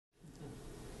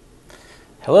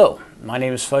Hello, my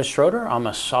name is Fuzz Schroeder. I'm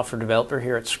a software developer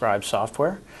here at Scribe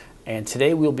Software, and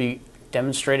today we'll be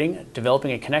demonstrating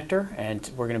developing a connector, and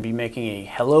we're going to be making a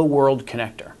HelloWorld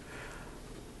connector.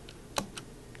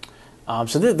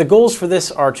 So the goals for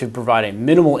this are to provide a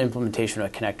minimal implementation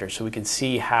of a connector so we can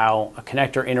see how a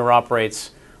connector interoperates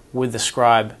with the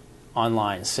Scribe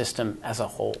online system as a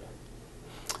whole.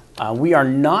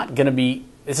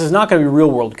 This is not going to be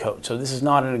real world code, so this is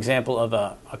not an example of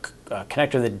a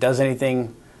connector that does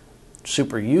anything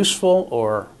super useful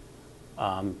or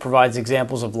provides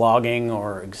examples of logging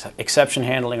or exception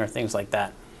handling or things like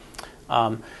that.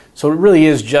 So it really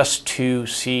is just to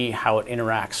see how it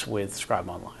interacts with Scribe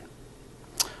Online.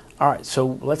 All right,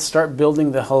 so let's start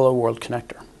building the HelloWorld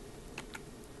connector.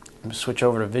 I'm going to switch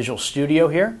over to Visual Studio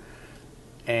here,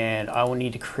 and I will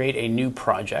need to create a new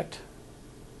project.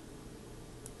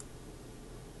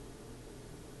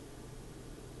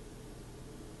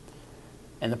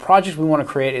 And the project we want to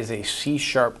create is a C#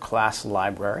 class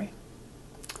library.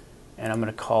 And I'm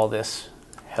going to call this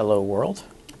HelloWorld.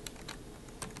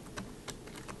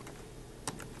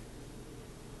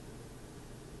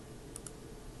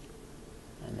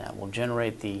 And that will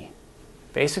generate the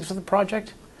basics of the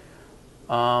project.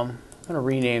 I'm going to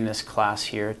rename this class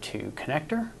here to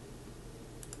Connector.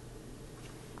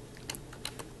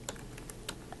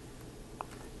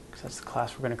 Because that's the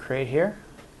class we're going to create here.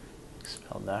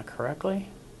 Spelled that correctly.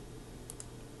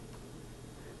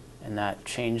 And that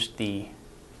changed the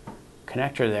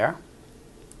connector there.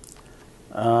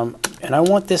 And I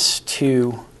want this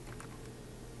to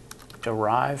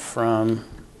derive from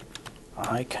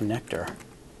IConnector.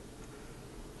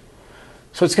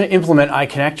 So it's going to implement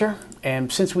IConnector,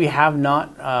 and since we have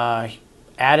not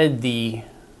added the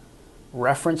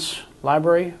reference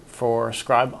library for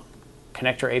Scribe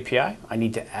Connector API, I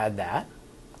need to add that.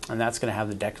 And that's going to have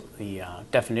the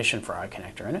definition for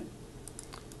IConnector in it.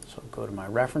 So go to my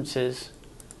references,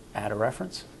 add a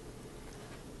reference.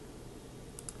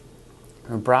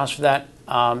 And browse for that.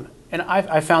 And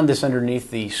I found this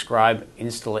underneath the Scribe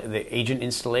the agent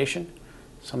installation.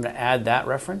 So I'm going to add that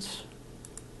reference.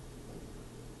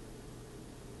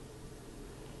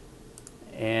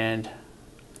 And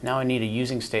now I need a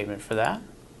using statement for that.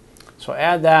 So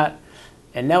add that.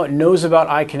 And now it knows about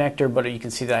IConnector, but you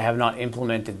can see that I have not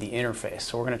implemented the interface.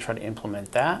 So we're going to try to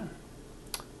implement that.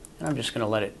 And I'm just going to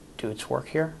let it do its work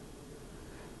here.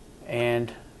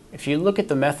 And if you look at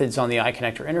the methods on the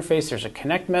IConnector interface, there's a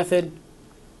connect method,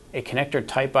 a connector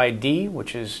type ID,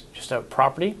 which is just a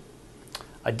property,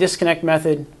 a disconnect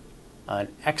method, an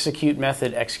execute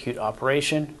method, execute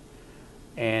operation,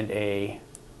 and a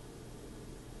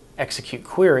execute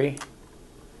query,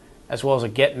 as well as a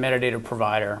get metadata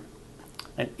provider,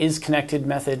 an isConnected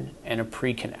method, and a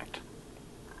pre-connect.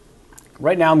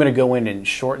 Right now I'm going to go in and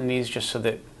shorten these just so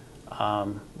that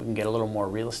we can get a little more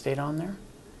real estate on there.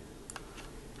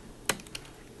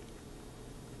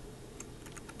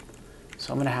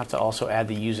 So I'm going to have to also add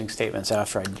the using statements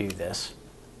after I do this.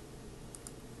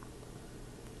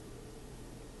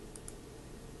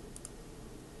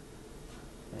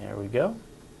 There we go.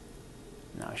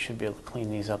 Now I should be able to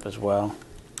clean these up as well.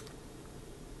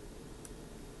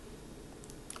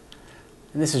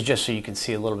 And this is just so you can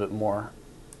see a little bit more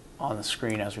on the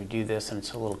screen as we do this, and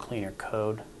it's a little cleaner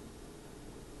code.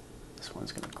 This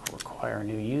one's going to require a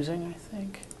new using, I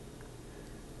think.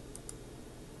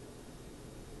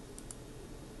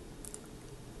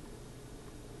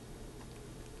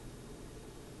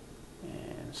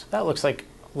 And so that looks like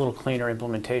a little cleaner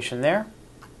implementation there.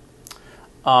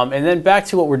 And then back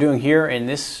to what we're doing here in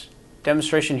this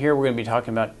demonstration here, we're going to be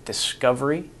talking about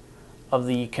discovery of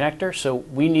the connector. So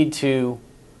we need to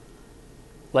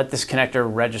let this connector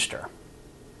register.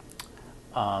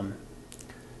 So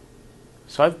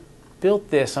I've built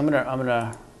this. I'm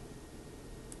gonna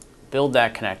build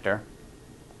that connector.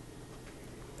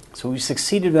 So we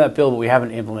succeeded with that build, but we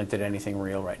haven't implemented anything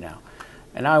real right now.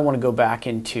 And now I want to go back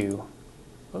into,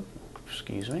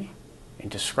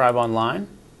 into Scribe Online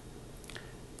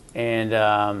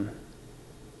and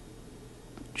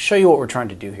show you what we're trying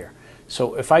to do here.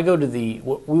 So if I go to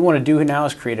what we want to do now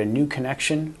is create a new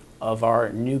connection of our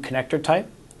new connector type.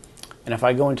 And if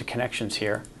I go into connections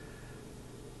here,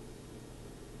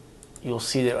 you'll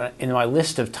see that in my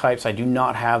list of types, I do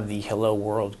not have the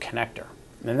HelloWorld connector.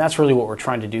 And that's really what we're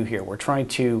trying to do here. We're trying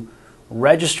to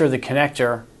register the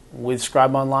connector with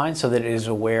Scribe Online so that it is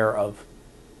aware of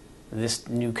this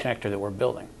new connector that we're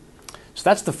building. So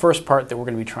that's the first part that we're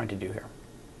going to be trying to do here.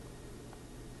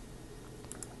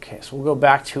 Okay, so we'll go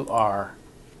back to we're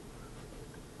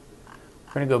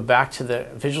going to go back to the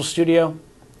Visual Studio,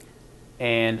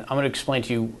 and I'm going to explain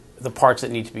to you the parts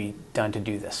that need to be done to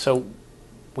do this. So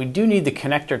we do need the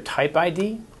connector type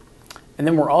ID, and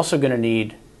then we're also going to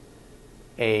need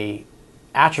a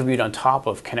attribute on top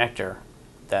of connector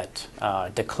that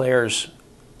declares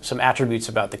some attributes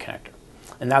about the connector.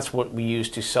 And that's what we use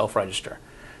to self-register.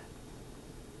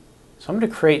 So I'm going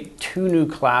to create 2 new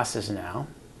classes now.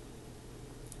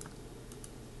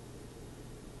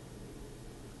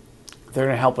 They're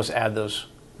going to help us add those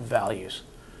values.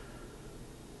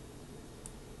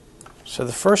 So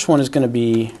the first one is going to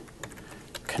be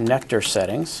connector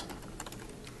settings.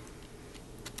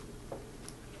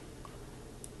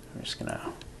 I'm just going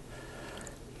to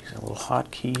use a little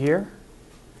hotkey here.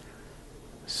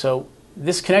 So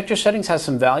this connector settings has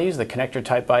some values: the connector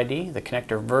type ID, the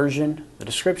connector version, the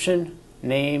description,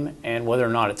 name, and whether or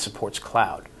not it supports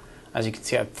cloud. As you can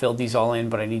see, I've filled these all in,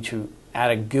 but I need to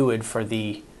add a GUID for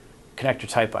the connector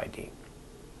type ID.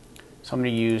 So I'm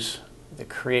going to use the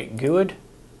create GUID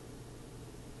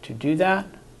to do that.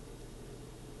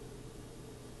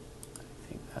 I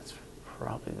think that's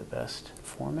probably the best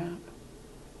format.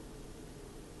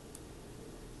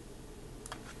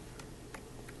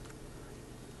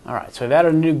 All right, so I've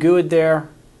added a new GUID there.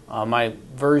 My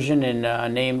version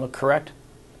and name look correct.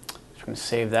 So I'm going to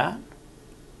save that.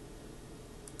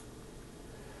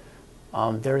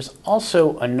 There's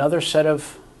also another set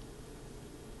of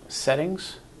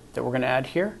settings that we're going to add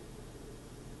here.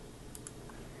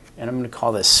 And I'm going to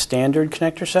call this standard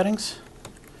connector settings.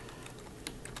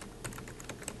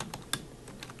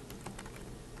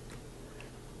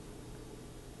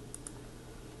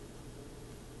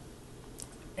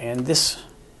 And this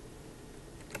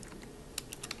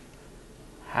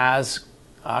has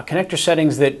connector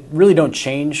settings that really don't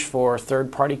change for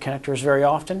third-party connectors very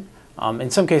often. In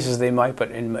some cases they might,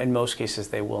 but in most cases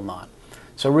they will not.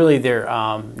 So really,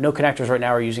 no connectors right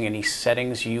now are using any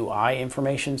settings UI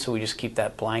information, so we just keep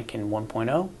that blank in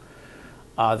 1.0.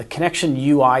 The connection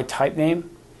UI type name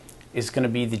is going to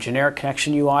be the generic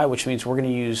connection UI, which means we're going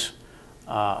to use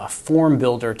a form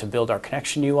builder to build our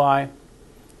connection UI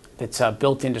that's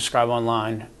built into Scribe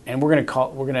Online, and we're going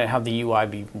to have the UI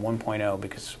be 1.0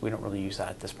 because we don't really use that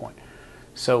at this point.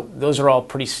 So those are all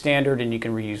pretty standard, and you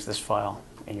can reuse this file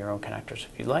in your own connectors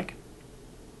if you'd like.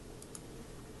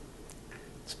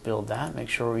 Let's build that, make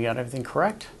sure we got everything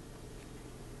correct.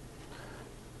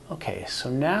 Okay, so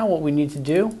now what we need to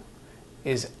do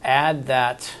is add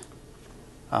that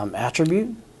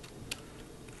attribute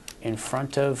in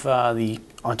front of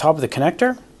on top of the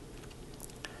connector.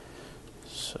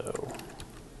 So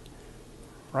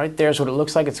right there is what it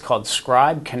looks like. It's called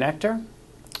Scribe Connector.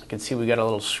 You can see we got a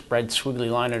little red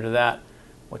squiggly line under that,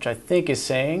 which I think is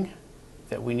saying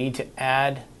that we need to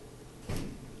add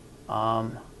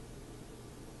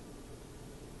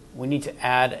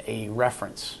a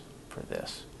reference for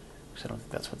this. So I don't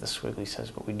think that's what the squiggly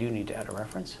says, but we do need to add a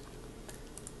reference.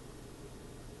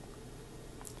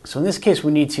 So in this case,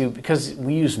 we need to, because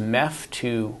we use MEF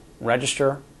to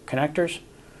register connectors,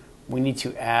 we need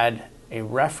to add a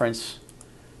reference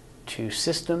to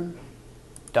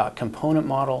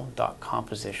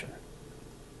system.componentModel.composition.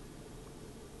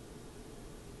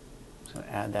 So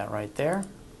add that right there.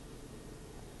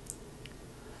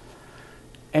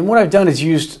 And what I've done is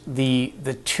used the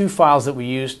 2 files that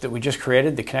we just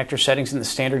created, the connector settings and the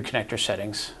standard connector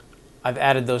settings. I've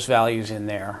added those values in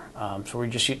there. So we're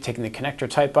just taking the connector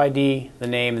type ID, the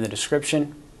name, and the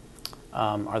description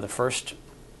are the first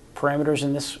parameters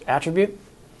in this attribute,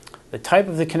 the type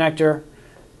of the connector,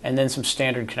 and then some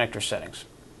standard connector settings.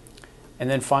 And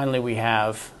then finally we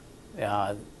have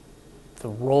the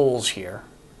roles here,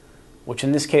 which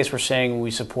in this case we're saying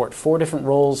we support 4 different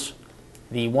roles.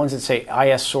 The ones that say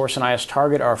IS source and IS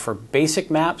target are for basic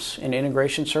maps in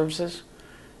integration services,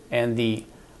 and the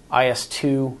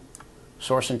IS2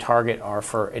 source and target are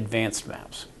for advanced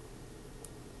maps.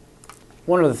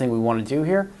 One other thing we want to do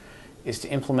here is to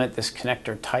implement this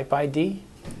connector type ID,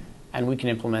 and we can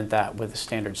implement that with a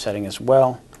standard setting as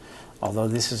well, although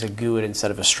this is a GUID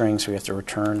instead of a string, so we have to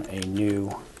return a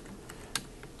new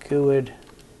GUID,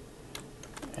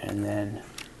 and then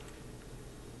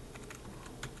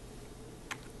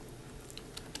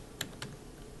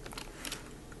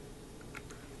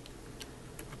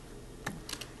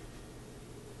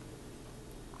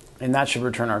that should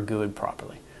return our GUID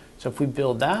properly. So if we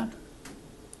build that,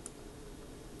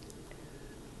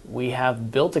 we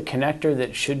have built a connector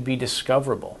that should be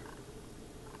discoverable.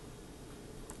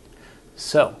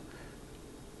 So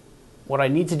what I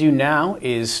need to do now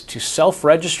is to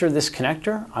self-register this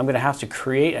connector. I'm going to have to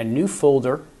create a new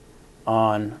folder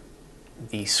on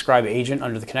the Scribe agent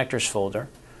under the connectors folder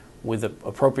with the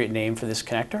appropriate name for this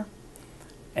connector,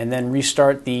 and then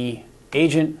restart the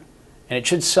agent, and it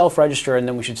should self-register, and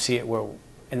then we should see it where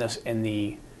in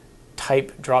the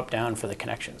type drop down for the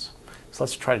connections. So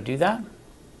let's try to do that.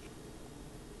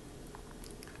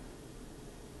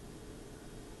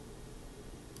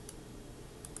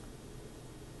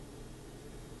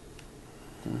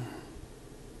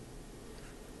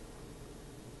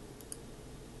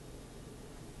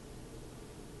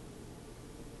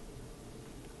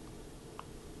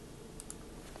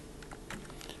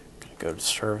 Go to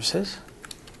services.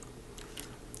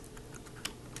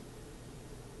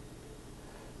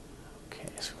 Okay,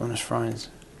 so we're going to find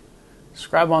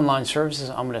Scribe Online Services.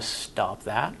 I'm going to stop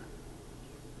that.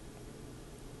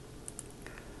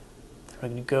 We're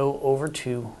going to go over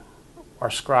to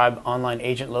our Scribe Online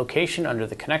Agent location under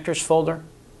the Connectors folder.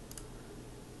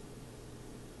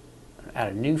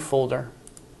 Add a new folder.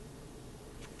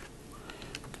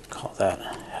 Call that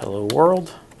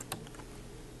HelloWorld.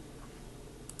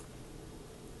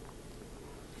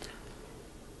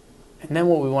 And then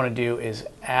what we want to do is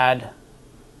add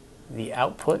the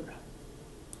output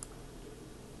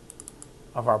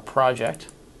of our project,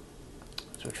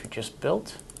 which we just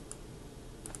built,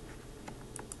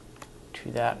 to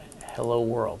that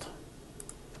HelloWorld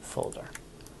folder.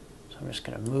 So I'm just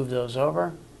going to move those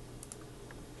over.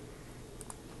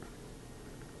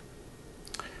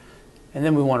 And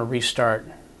then we want to restart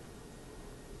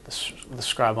the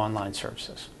Scribe Online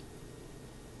Services,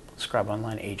 Scribe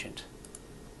Online Agent.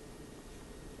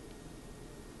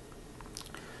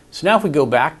 So now if we go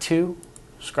back to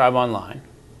Scribe Online,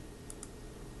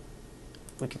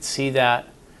 we can see that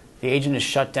the agent is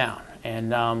shut down.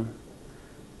 And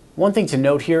one thing to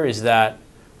note here is that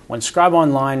when Scribe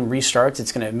Online restarts,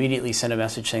 it's going to immediately send a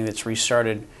message saying that it's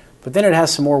restarted. But then it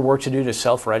has some more work to do to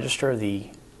self-register the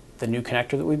new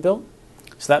connector that we built.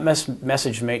 So that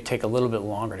message may take a little bit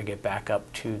longer to get back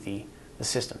up to the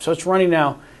system. So it's running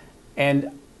now.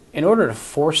 And in order to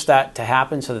force that to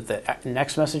happen so that the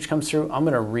next message comes through, I'm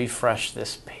going to refresh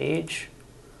this page.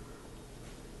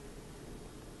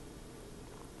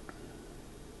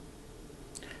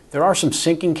 There are some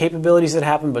syncing capabilities that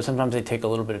happen, but sometimes they take a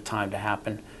little bit of time to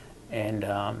happen. And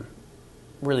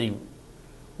really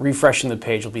refreshing the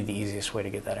page will be the easiest way to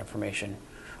get that information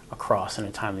across in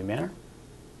a timely manner.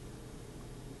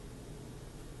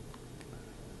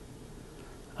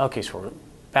 Okay, so we're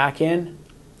back in.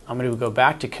 I'm going to go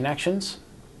back to connections.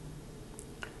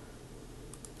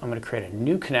 I'm going to create a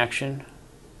new connection.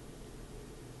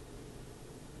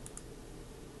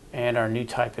 And our new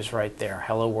type is right there,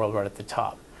 HelloWorld right at the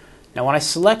top. Now when I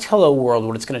select HelloWorld,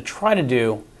 what it's going to try to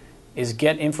do is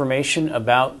get information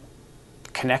about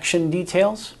connection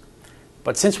details.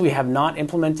 But since we have not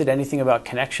implemented anything about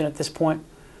connection at this point,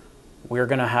 we're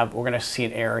going to see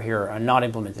an error here, a not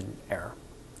implemented error.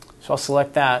 So I'll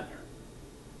select that.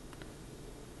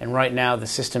 And right now the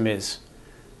system is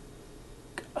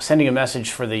sending a message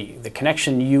for the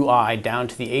connection UI down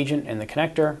to the agent and the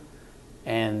connector.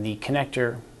 And the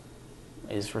connector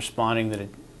is responding that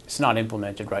it's not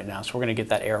implemented right now. So we're going to get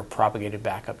that error propagated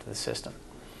back up to the system.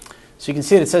 So you can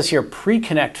see that it says here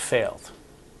pre-connect failed.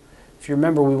 If you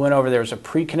remember, we went over there was a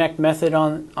pre-connect method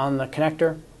on the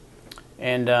connector.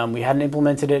 And we hadn't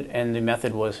implemented it, and the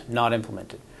method was not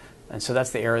implemented. And so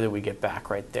that's the error that we get back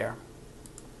right there.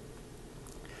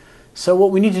 So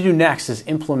what we need to do next is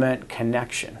implement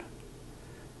connection.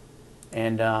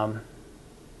 And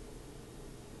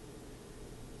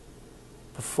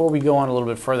before we go on a little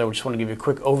bit further, we just want to give you a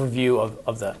quick overview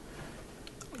of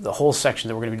the whole section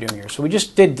that we're going to be doing here. So we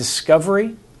just did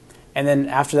discovery, and then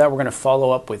after that we're going to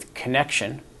follow up with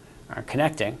connection, or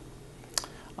connecting.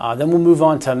 Then we'll move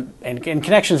on to, and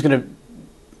connection is going to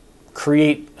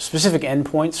create specific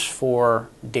endpoints for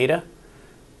data,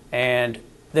 and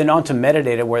then on to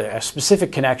metadata, where a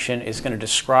specific connection is going to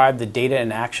describe the data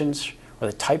and actions, or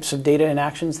the types of data and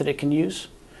actions that it can use.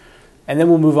 And then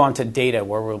we'll move on to data,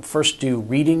 where we'll first do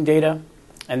reading data,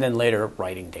 and then later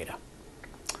writing data.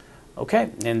 Okay,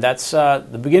 and that's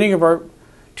the beginning of our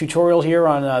tutorial here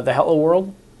on the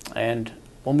HelloWorld, and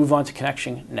we'll move on to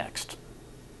connection next.